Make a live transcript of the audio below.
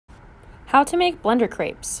How to make blender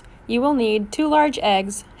crepes. You will need 2 large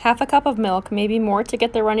eggs, half a cup of milk, maybe more to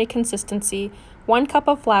get the runny consistency, 1 cup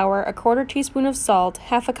of flour, a 1/4 teaspoon of salt,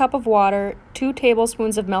 half a cup of water, 2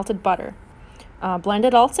 tablespoons of melted butter. Blend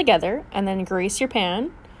it all together and then grease your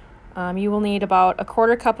pan. You will need about a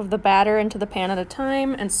 1/4 cup of the batter into the pan at a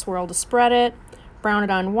time and swirl to spread it. Brown it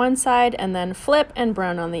on one side and then flip and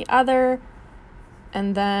brown on the other.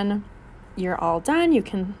 And then you're all done. You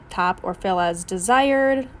can top or fill as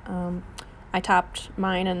desired. I topped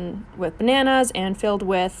mine with bananas and filled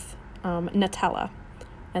with Nutella.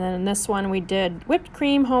 And then in this one we did whipped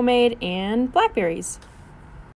cream, homemade, and blackberries.